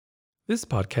This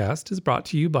podcast is brought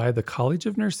to you by the College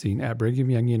of Nursing at Brigham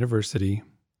Young University.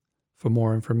 For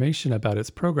more information about its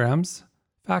programs,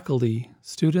 faculty,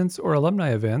 students, or alumni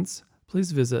events,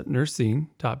 please visit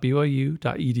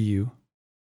nursing.byu.edu.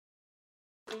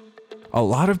 A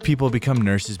lot of people become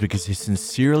nurses because they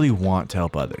sincerely want to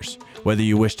help others. Whether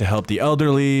you wish to help the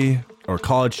elderly, or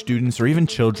college students, or even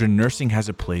children, nursing has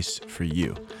a place for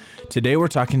you. Today we're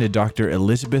talking to Dr.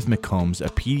 Elizabeth McCombs, a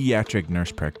pediatric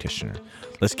nurse practitioner.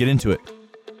 Let's get into it.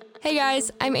 Hey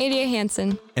guys, I'm Adia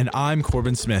Hansen. And I'm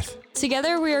Corbin Smith.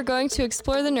 Together we are going to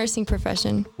explore the nursing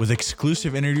profession with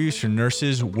exclusive interviews for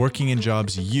nurses working in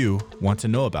jobs you want to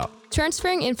know about.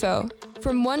 Transferring info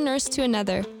from one nurse to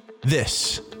another.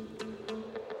 This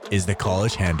is the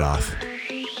College Handoff.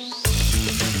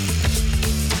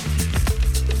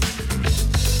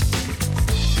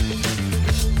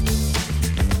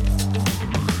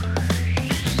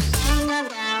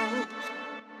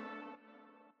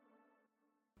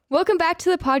 Welcome back to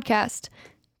the podcast.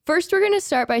 First, we're going to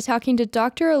start by talking to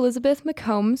Dr. Elizabeth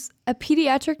McCombs, a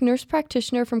pediatric nurse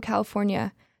practitioner from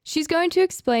California. She's going to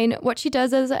explain what she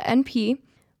does as an NP,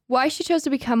 why she chose to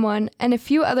become one, and a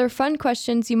few other fun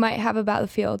questions you might have about the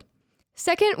field.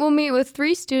 Second, we'll meet with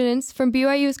three students from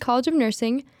BYU's College of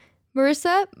Nursing,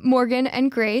 Marisa, Morgan, and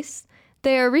Grace.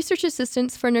 They are research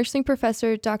assistants for nursing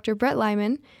professor Dr. Bret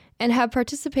Lyman and have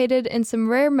participated in some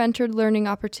rare mentored learning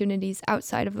opportunities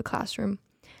outside of the classroom.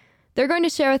 They're going to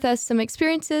share with us some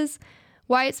experiences,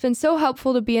 why it's been so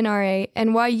helpful to be an RA,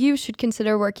 and why you should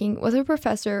consider working with a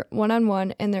professor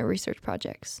one-on-one in their research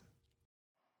projects.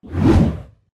 All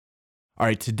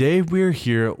right, today we're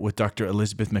here with Dr.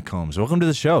 Elizabeth McCombs. Welcome to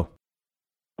the show.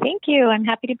 Thank you. I'm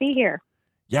happy to be here.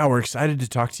 Yeah, we're excited to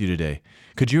talk to you today.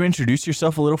 Could you introduce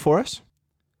yourself a little for us?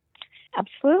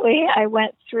 Absolutely. I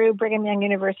went through Brigham Young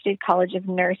University College of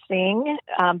Nursing,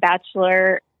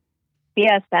 Bachelor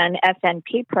BSN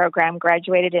FNP program,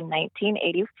 graduated in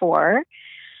 1984,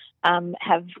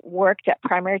 have worked at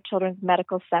Primary Children's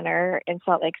Medical Center in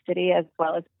Salt Lake City, as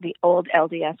well as the old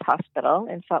LDS Hospital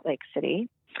in Salt Lake City.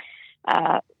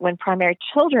 When Primary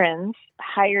Children's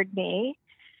hired me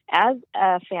as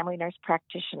a family nurse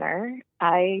practitioner,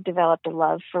 I developed a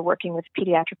love for working with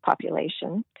pediatric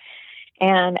population.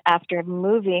 And after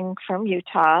moving from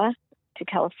Utah to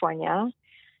California,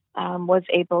 was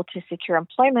able to secure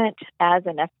employment as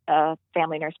a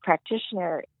family nurse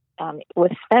practitioner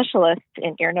with specialists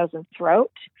in ear, nose, and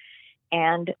throat.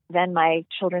 And then my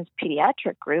children's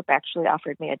pediatric group actually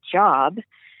offered me a job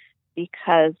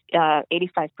because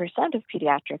 85% of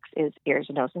pediatrics is ears,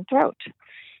 nose, and throat.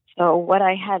 So what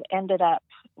I had ended up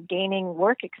gaining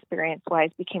work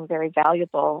experience-wise became very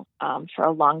valuable for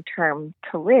a long-term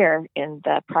career in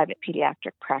the private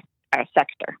pediatric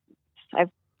sector.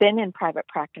 I've been in private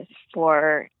practice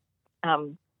for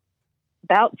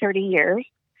about 30 years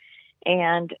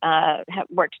and have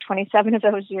worked 27 of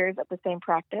those years at the same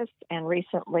practice, and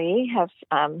recently have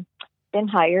been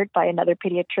hired by another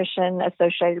pediatrician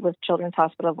associated with Children's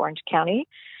Hospital of Orange County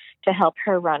to help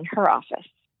her run her office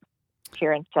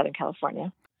here in Southern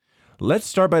California. Let's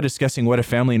start by discussing what a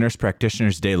family nurse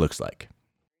practitioner's day looks like.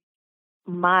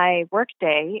 My work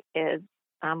day is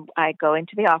I go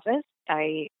into the office.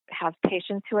 I have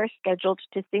patients who are scheduled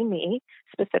to see me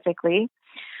specifically.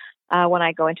 When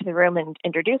I go into the room and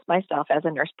introduce myself as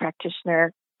a nurse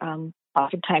practitioner,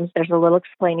 oftentimes there's a little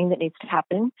explaining that needs to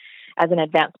happen. As an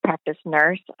advanced practice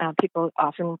nurse, people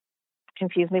often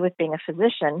confuse me with being a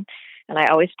physician, and I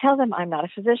always tell them I'm not a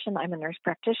physician, I'm a nurse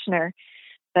practitioner,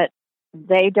 but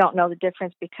they don't know the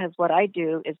difference because what I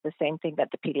do is the same thing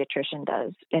that the pediatrician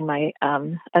does. In my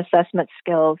assessment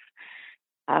skills,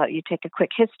 you take a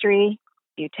quick history,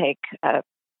 you take a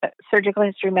surgical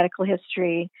history, medical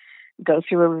history, go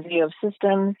through a review of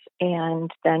systems,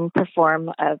 and then perform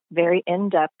a very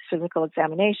in-depth physical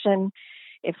examination.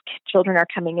 If children are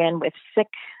coming in with sick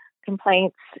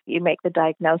complaints, you make the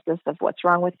diagnosis of what's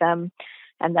wrong with them.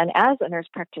 And then as a nurse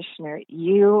practitioner,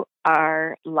 you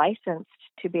are licensed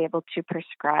to be able to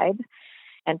prescribe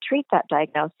and treat that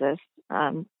diagnosis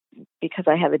because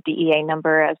I have a DEA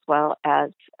number as well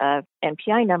as a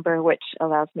NPI number, which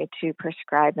allows me to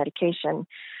prescribe medication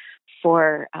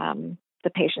for the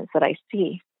patients that I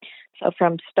see. So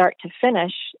from start to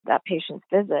finish, that patient's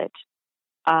visit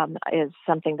is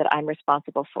something that I'm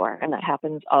responsible for, and that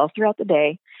happens all throughout the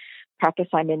day. Practice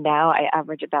I'm in now, I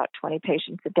average about 20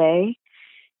 patients a day,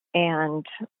 and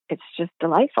it's just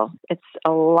delightful. It's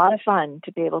a lot of fun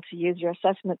to be able to use your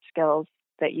assessment skills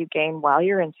that you gain while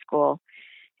you're in school,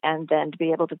 and then to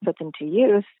be able to put them to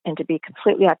use and to be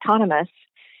completely autonomous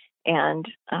and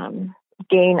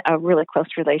gain a really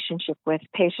close relationship with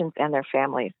patients and their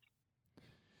families.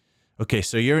 Okay,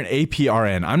 so you're an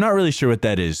APRN. I'm not really sure what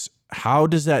that is. How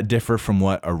does that differ from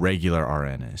what a regular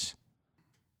RN is?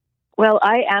 Well,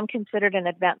 I am considered an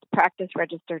advanced practice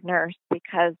registered nurse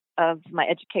because of my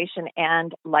education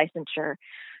and licensure.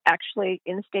 Actually,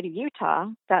 in the state of Utah,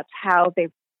 that's how they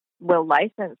will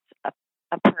license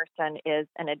a person is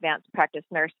an advanced practice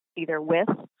nurse, either with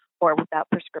or without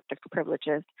prescriptive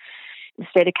privileges. In the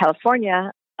state of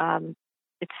California,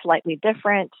 it's slightly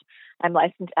different. I'm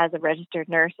licensed as a registered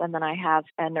nurse, and then I have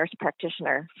a nurse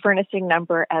practitioner furnishing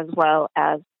number as well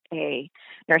as a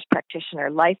nurse practitioner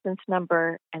license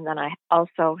number, and then I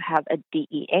also have a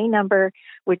DEA number,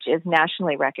 which is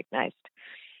nationally recognized.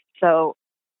 So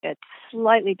it's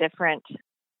slightly different,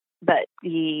 but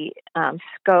the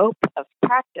scope of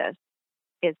practice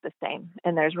is the same,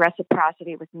 and there's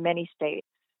reciprocity with many states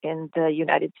in the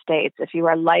United States. If you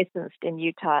are licensed in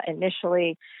Utah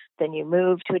initially, then you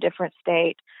move to a different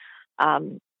state.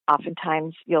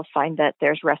 Oftentimes you'll find that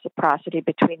there's reciprocity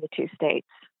between the two states,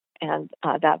 and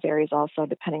that varies also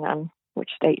depending on which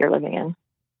state you're living in.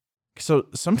 So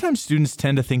sometimes students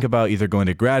tend to think about either going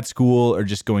to grad school or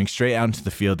just going straight out into the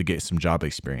field to get some job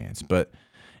experience. But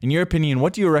in your opinion,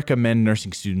 what do you recommend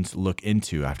nursing students look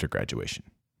into after graduation?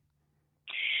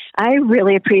 I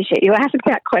really appreciate you asking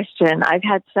that question. I've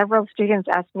had several students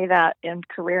ask me that in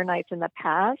career nights in the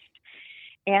past,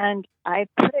 and I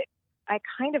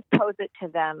kind of pose it to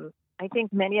them. I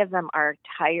think many of them are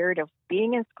tired of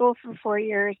being in school for 4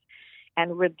 years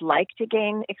and would like to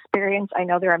gain experience. I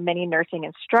know there are many nursing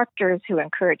instructors who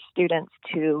encourage students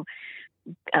to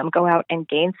go out and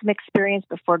gain some experience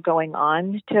before going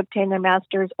on to obtain their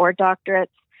master's or doctorates.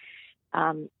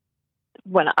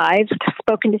 When I've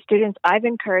spoken to students, I've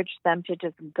encouraged them to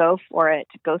just go for it,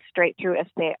 go straight through if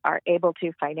they are able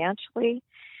to financially,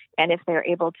 and if they're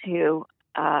able to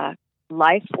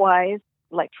life-wise,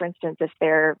 like for instance, if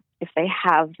they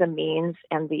have the means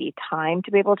and the time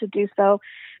to be able to do so,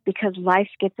 because life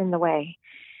gets in the way.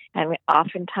 And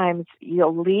oftentimes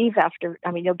you'll leave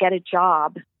you'll get a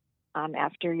job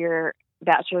after your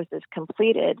bachelor's is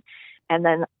completed, and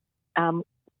then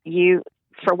you,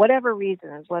 for whatever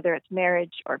reasons, whether it's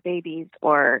marriage or babies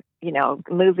or,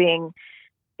 moving,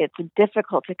 it's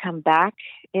difficult to come back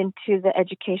into the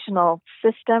educational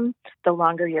system the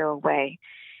longer you're away.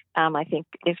 I think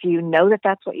if you know that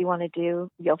that's what you want to do,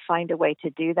 you'll find a way to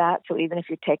do that. So even if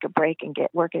you take a break and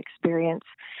get work experience,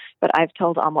 but I've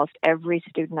told almost every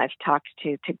student I've talked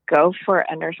to go for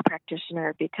a nurse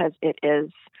practitioner because it is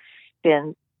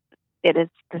the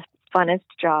funnest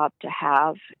job to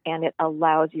have, and it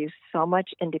allows you so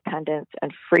much independence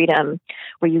and freedom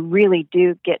where you really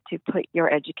do get to put your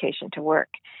education to work.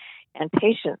 And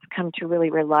patients come to really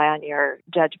rely on your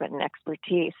judgment and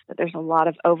expertise. But there's a lot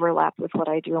of overlap with what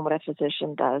I do and what a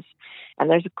physician does. And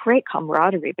there's a great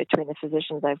camaraderie between the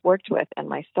physicians I've worked with and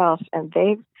myself, and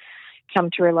they've come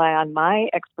to rely on my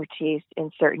expertise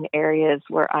in certain areas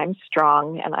where I'm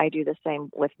strong, and I do the same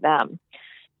with them.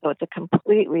 So it's a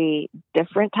completely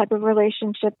different type of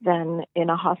relationship than in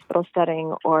a hospital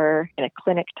setting or in a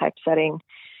clinic type setting.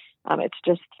 It's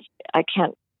just, I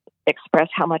can't express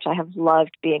how much I have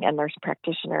loved being a nurse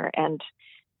practitioner and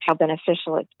how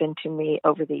beneficial it's been to me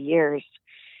over the years,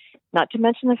 not to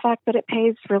mention the fact that it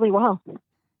pays really well.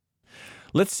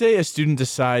 Let's say a student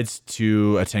decides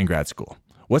to attend grad school.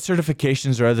 What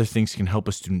certifications or other things can help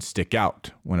a student stick out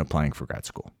when applying for grad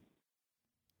school?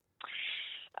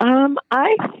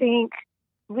 I think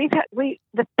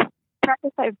the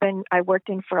practice I worked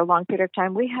in for a long period of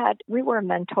time, we were a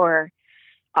mentor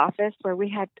office where we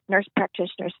had nurse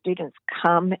practitioner students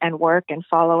come and work and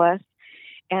follow us.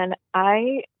 And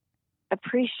I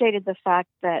appreciated the fact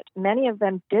that many of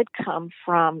them did come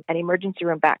from an emergency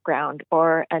room background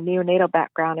or a neonatal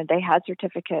background, and they had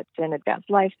certificates in advanced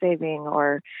life-saving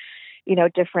or,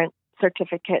 different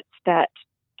certificates that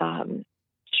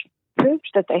proved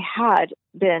that they had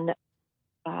been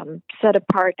set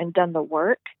apart and done the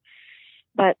work,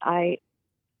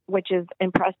 which is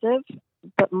impressive.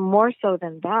 But more so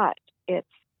than that, it's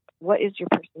what is your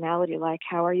personality like?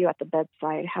 How are you at the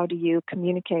bedside? How do you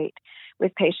communicate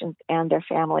with patients and their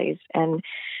families? And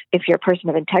if you're a person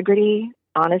of integrity,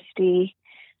 honesty,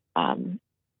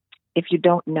 if you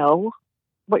don't know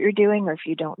what you're doing, or if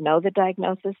you don't know the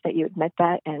diagnosis, that you admit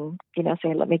that and,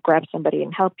 say, let me grab somebody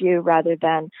and help you, rather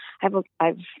than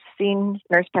I've seen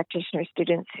nurse practitioner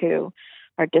students who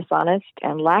are dishonest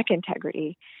and lack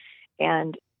integrity,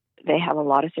 and they have a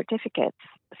lot of certificates.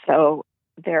 So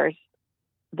there's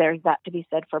that to be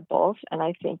said for both. And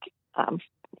I think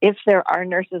if there are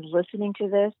nurses listening to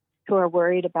this who are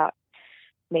worried about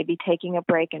maybe taking a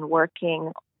break and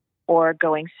working or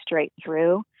going straight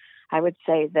through, I would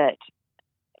say that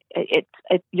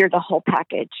you're the whole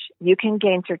package. You can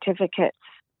gain certificates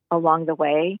along the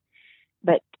way,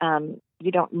 but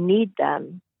you don't need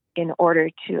them in order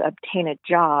to obtain a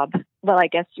job. Well, I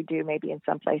guess you do maybe in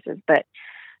some places, but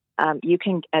you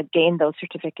can gain those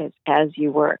certificates as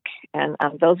you work, and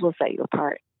those will set you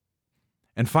apart.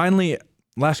 And finally,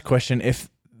 last question. If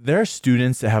there are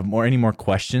students that have any more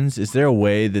questions, is there a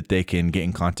way that they can get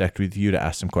in contact with you to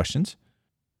ask some questions?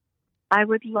 I'm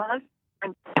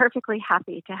perfectly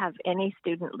happy to have any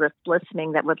student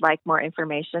listening that would like more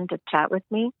information to chat with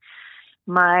me.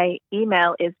 My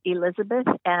email is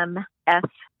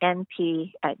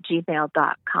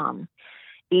elizabethmfnp@gmail.com.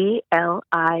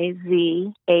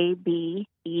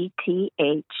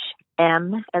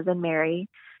 ELIZABETHM as in Mary,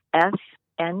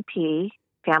 FNP,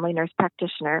 family nurse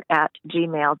practitioner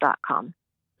 @gmail.com.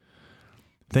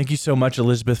 Thank you so much,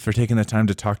 Elizabeth, for taking the time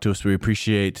to talk to us. We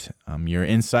appreciate your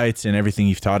insights and everything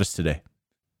you've taught us today.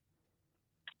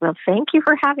 Well, thank you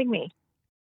for having me.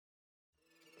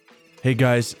 Hey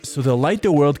guys, so the Light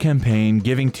the World campaign,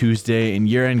 Giving Tuesday, and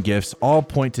year-end gifts all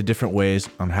point to different ways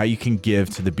on how you can give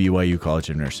to the BYU College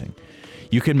of Nursing.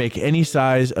 You can make any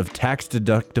size of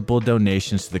tax-deductible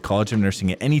donations to the College of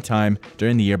Nursing at any time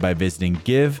during the year by visiting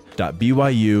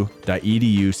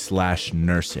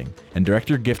give.byu.edu/nursing and direct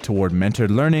your gift toward mentored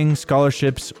learning,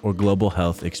 scholarships, or global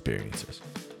health experiences.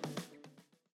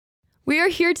 We are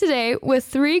here today with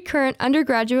 3 current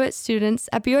undergraduate students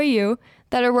at BYU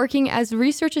that are working as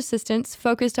research assistants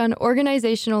focused on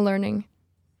organizational learning.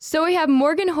 So we have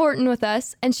Morgan Horton with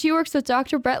us, and she works with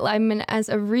Dr. Bret Lyman as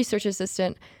a research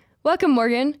assistant. Welcome,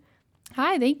 Morgan.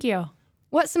 Hi, thank you.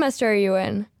 What semester are you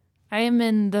in? I am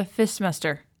in the 5th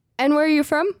semester. And where are you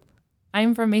from?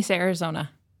 I'm from Mesa,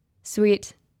 Arizona.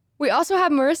 Sweet. We also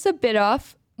have Marisa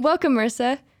Bidoff. Welcome,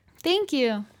 Marisa. Thank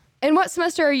you. And what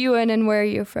semester are you in, and where are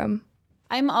you from?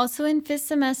 I'm also in 5th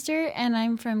semester, and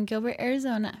I'm from Gilbert,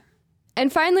 Arizona.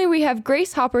 And finally, we have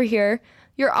Grace Hopper here.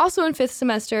 You're also in 5th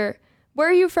semester. Where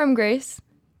are you from, Grace?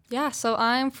 Yeah, so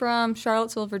I'm from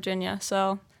Charlottesville, Virginia,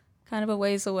 so kind of a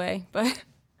ways away, but...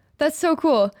 That's so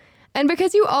cool. And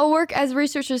because you all work as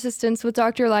research assistants with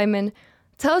Dr. Lyman,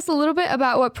 tell us a little bit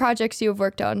about what projects you have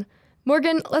worked on.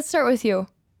 Morgan, let's start with you.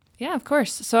 Yeah, of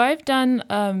course. So I've done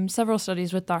several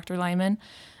studies with Dr. Lyman.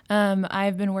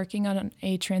 I've been working on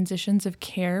a transitions of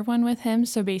care one with him.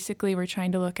 So basically, we're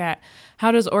trying to look at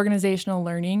how does organizational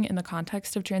learning in the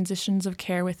context of transitions of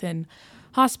care within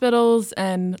hospitals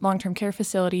and long-term care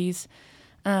facilities.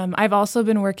 I've also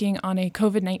been working on a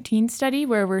COVID-19 study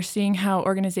where we're seeing how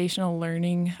organizational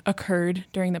learning occurred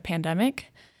during the pandemic,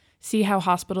 see how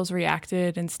hospitals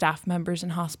reacted and staff members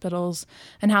in hospitals,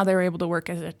 and how they were able to work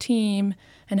as a team,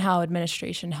 and how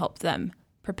administration helped them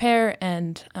prepare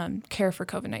and care for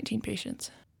COVID-19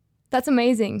 patients. That's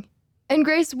amazing. And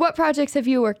Grace, what projects have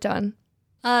you worked on?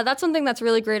 That's something that's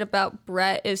really great about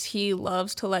Bret is he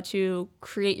loves to let you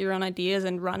create your own ideas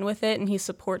and run with it, and he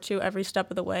supports you every step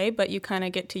of the way, but you kind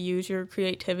of get to use your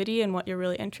creativity and what you're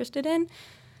really interested in.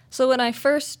 So when I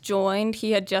first joined,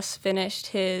 he had just finished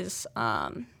his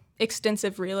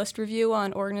extensive realist review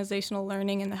on organizational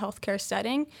learning in the healthcare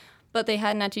setting, but they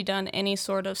hadn't actually done any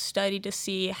sort of study to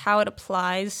see how it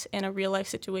applies in a real-life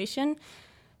situation.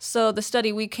 So the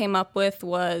study we came up with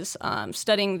was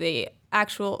studying the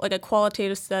actual, like a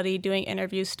qualitative study, doing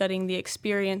interviews, studying the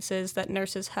experiences that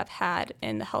nurses have had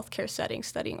in the healthcare setting,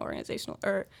 studying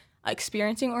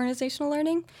experiencing organizational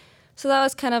learning. So that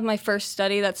was kind of my first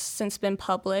study that's since been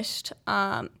published.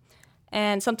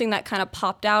 And something that kind of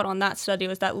popped out on that study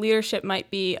was that leadership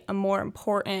might be a more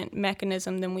important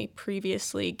mechanism than we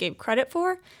previously gave credit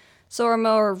for. So our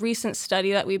more recent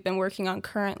study that we've been working on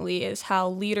currently is how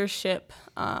leadership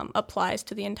applies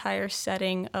to the entire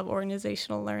setting of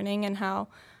organizational learning and how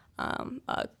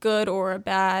a good or a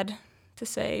bad, to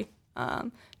say,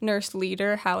 nurse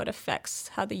leader, how it affects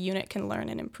how the unit can learn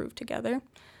and improve together.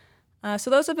 So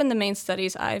those have been the main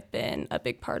studies I've been a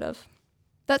big part of.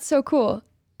 That's so cool.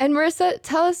 And Marisa,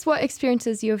 tell us what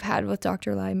experiences you have had with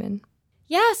Dr. Lyman.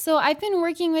 Yeah, so I've been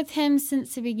working with him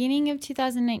since the beginning of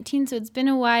 2019, so it's been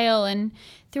a while. And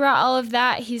throughout all of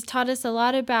that, he's taught us a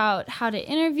lot about how to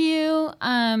interview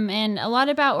and a lot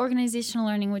about organizational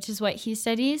learning, which is what he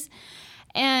studies.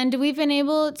 And we've been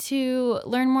able to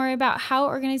learn more about how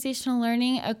organizational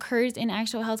learning occurs in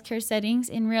actual healthcare settings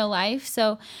in real life.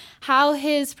 So how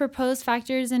his proposed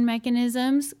factors and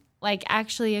mechanisms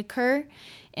actually occur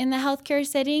in the healthcare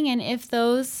setting, and if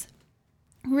those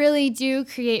really do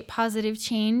create positive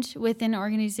change within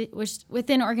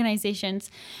organizations.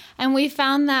 And we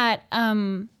found that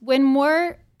when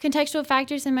more contextual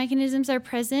factors and mechanisms are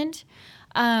present,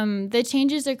 the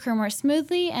changes occur more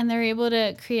smoothly and they're able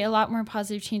to create a lot more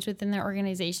positive change within their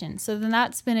organization. So then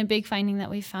that's been a big finding that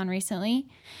we've found recently.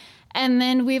 And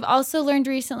then we've also learned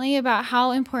recently about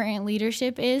how important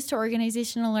leadership is to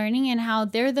organizational learning and how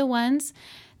they're the ones,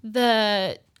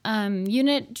 the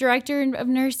unit director of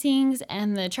nursing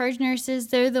and the charge nurses,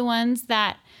 they're the ones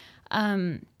that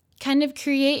kind of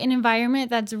create an environment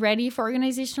that's ready for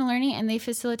organizational learning, and they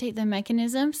facilitate the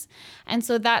mechanisms. And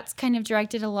so that's kind of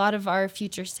directed a lot of our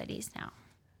future studies now.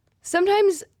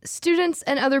 Sometimes students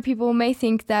and other people may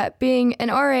think that being an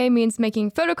RA means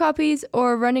making photocopies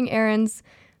or running errands.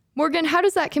 Morgan, how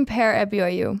does that compare at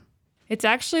BYU? It's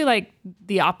actually like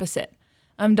the opposite.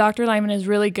 Dr. Lyman is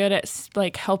really good at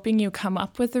like helping you come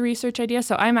up with the research idea.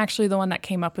 So I'm actually the one that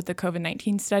came up with the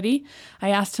COVID-19 study. I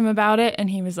asked him about it and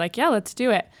he was like, yeah, let's do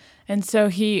it. And so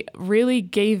he really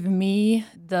gave me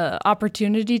the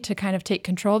opportunity to kind of take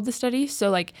control of the study. So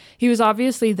like he was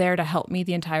obviously there to help me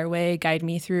the entire way, guide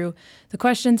me through the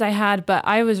questions I had, but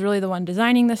I was really the one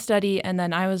designing the study. And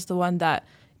then I was the one that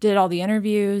did all the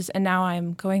interviews. And now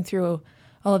I'm going through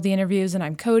all of the interviews and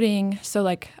I'm coding. So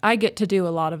like I get to do a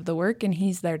lot of the work and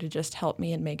he's there to just help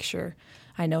me and make sure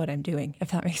I know what I'm doing, if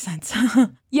that makes sense.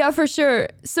 Yeah, for sure.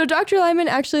 So Dr. Lyman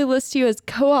actually lists you as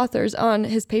co-authors on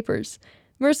his papers.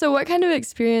 Marisa, what kind of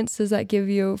experience does that give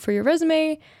you for your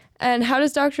resume? And how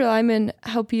does Dr. Lyman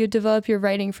help you develop your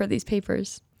writing for these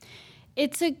papers?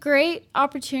 It's a great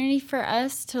opportunity for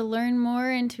us to learn more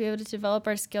and to be able to develop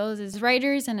our skills as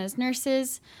writers and as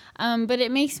nurses. But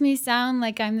it makes me sound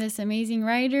like I'm this amazing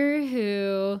writer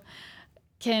who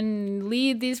can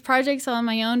lead these projects on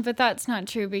my own, but that's not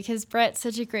true because Bret's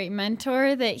such a great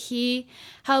mentor that he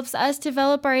helps us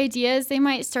develop our ideas. They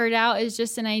might start out as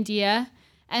just an idea,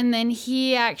 and then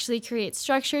he actually creates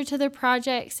structure to the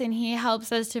projects and he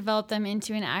helps us develop them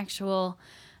into an actual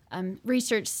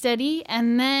research study.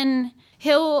 And then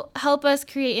he'll help us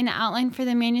create an outline for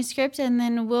the manuscript, and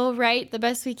then we'll write the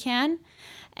best we can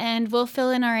and we'll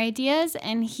fill in our ideas.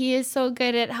 And he is so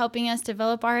good at helping us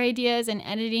develop our ideas and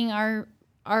editing our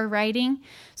writing.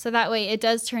 So that way it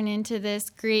does turn into this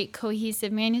great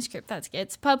cohesive manuscript that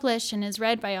gets published and is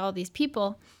read by all these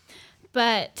people.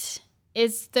 But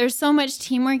there's so much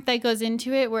teamwork that goes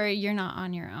into it where you're not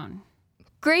on your own.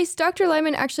 Grace, Dr.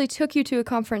 Lyman actually took you to a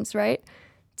conference, right?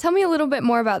 Tell me a little bit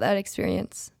more about that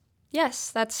experience.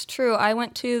 Yes, that's true. I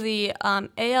went to the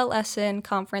ALSN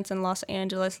conference in Los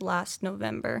Angeles last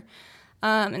November.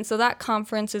 And so that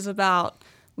conference is about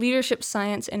leadership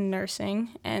science in nursing.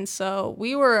 And so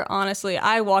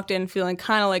I walked in feeling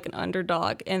kind of like an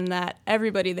underdog in that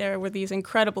everybody there were these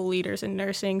incredible leaders in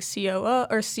nursing,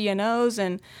 CNOs,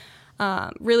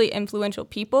 and really influential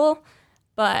people.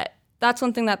 But that's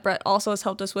one thing that Bret also has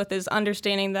helped us with is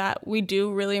understanding that we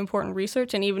do really important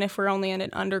research. And even if we're only at an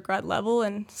undergrad level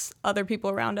and other people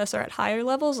around us are at higher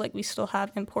levels, like we still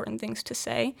have important things to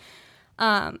say.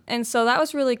 And so that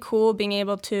was really cool being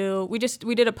able to, we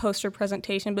did a poster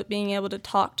presentation, but being able to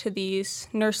talk to these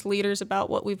nurse leaders about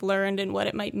what we've learned and what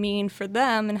it might mean for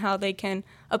them and how they can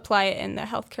apply it in their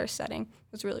healthcare setting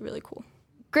was really, really cool.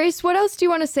 Grace, what else do you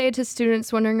want to say to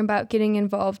students wondering about getting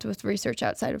involved with research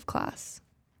outside of class?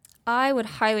 I would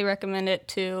highly recommend it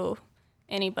to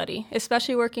anybody,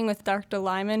 especially working with Dr.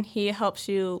 Lyman. He helps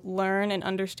you learn and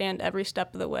understand every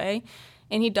step of the way.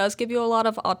 And he does give you a lot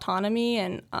of autonomy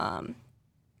and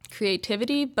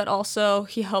creativity, but also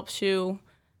he helps you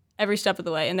every step of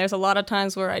the way. And there's a lot of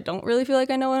times where I don't really feel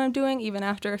like I know what I'm doing, even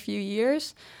after a few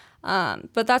years.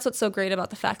 But that's what's so great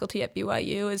about the faculty at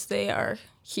BYU is they are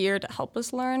here to help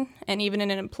us learn. And even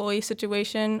in an employee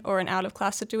situation or an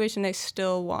out-of-class situation, they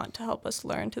still want to help us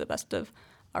learn to the best of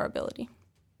our ability.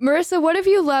 Marisa, what have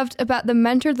you loved about the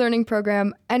mentored learning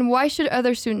program, and why should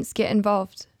other students get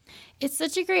involved? It's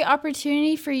such a great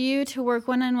opportunity for you to work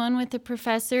one-on-one with the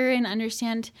professor and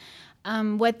understand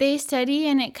what they study,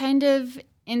 and it kind of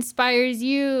inspires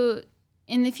you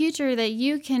in the future that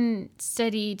you can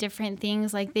study different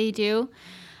things like they do.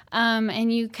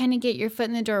 And you kind of get your foot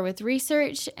in the door with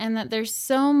research, and that there's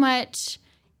so much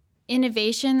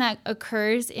innovation that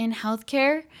occurs in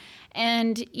healthcare.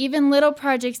 And even little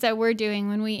projects that we're doing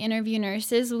when we interview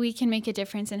nurses, we can make a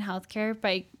difference in healthcare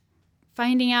by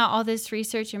finding out all this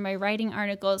research, and by writing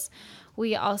articles,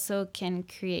 we also can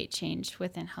create change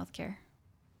within healthcare.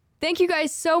 Thank you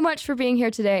guys so much for being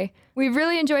here today. We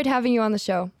really enjoyed having you on the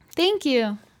show. Thank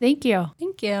you. Thank you.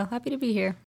 Thank you. Happy to be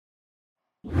here.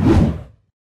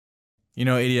 You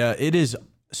know, Adia, it is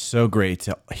so great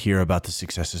to hear about the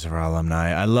successes of our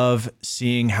alumni. I love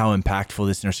seeing how impactful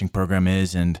this nursing program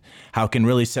is and how it can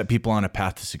really set people on a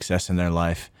path to success in their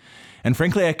life. And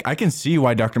frankly, I can see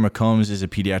why Dr. McCombs is a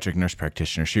pediatric nurse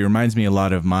practitioner. She reminds me a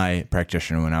lot of my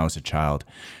practitioner when I was a child.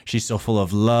 She's so full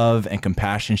of love and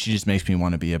compassion. She just makes me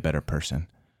want to be a better person.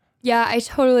 Yeah, I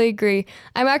totally agree.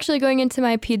 I'm actually going into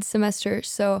my peds semester,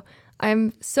 so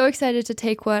I'm so excited to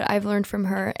take what I've learned from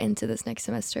her into this next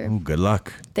semester. Ooh, good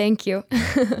luck. Thank you.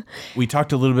 We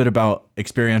talked a little bit about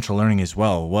experiential learning as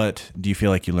well. What do you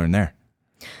feel like you learned there?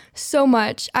 So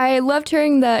much. I loved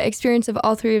hearing the experience of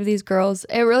all three of these girls.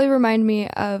 It really reminded me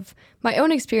of my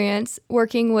own experience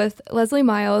working with Leslie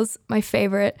Miles, my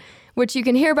favorite, which you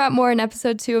can hear about more in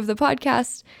episode 2 of the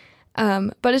podcast.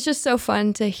 But it's just so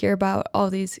fun to hear about all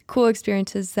these cool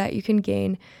experiences that you can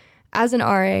gain as an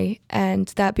RA and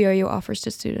that BYU offers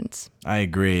to students. I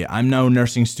agree. I'm no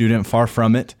nursing student, far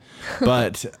from it,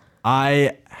 but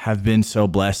I have been so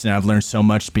blessed and I've learned so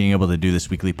much being able to do this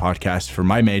weekly podcast for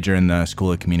my major in the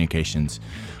School of Communications.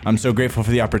 I'm so grateful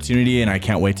for the opportunity and I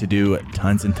can't wait to do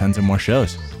tons and tons of more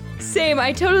shows. Same,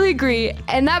 I totally agree.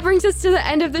 And that brings us to the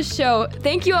end of the show.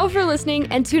 Thank you all for listening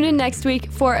and tune in next week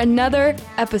for another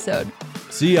episode.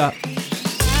 See ya.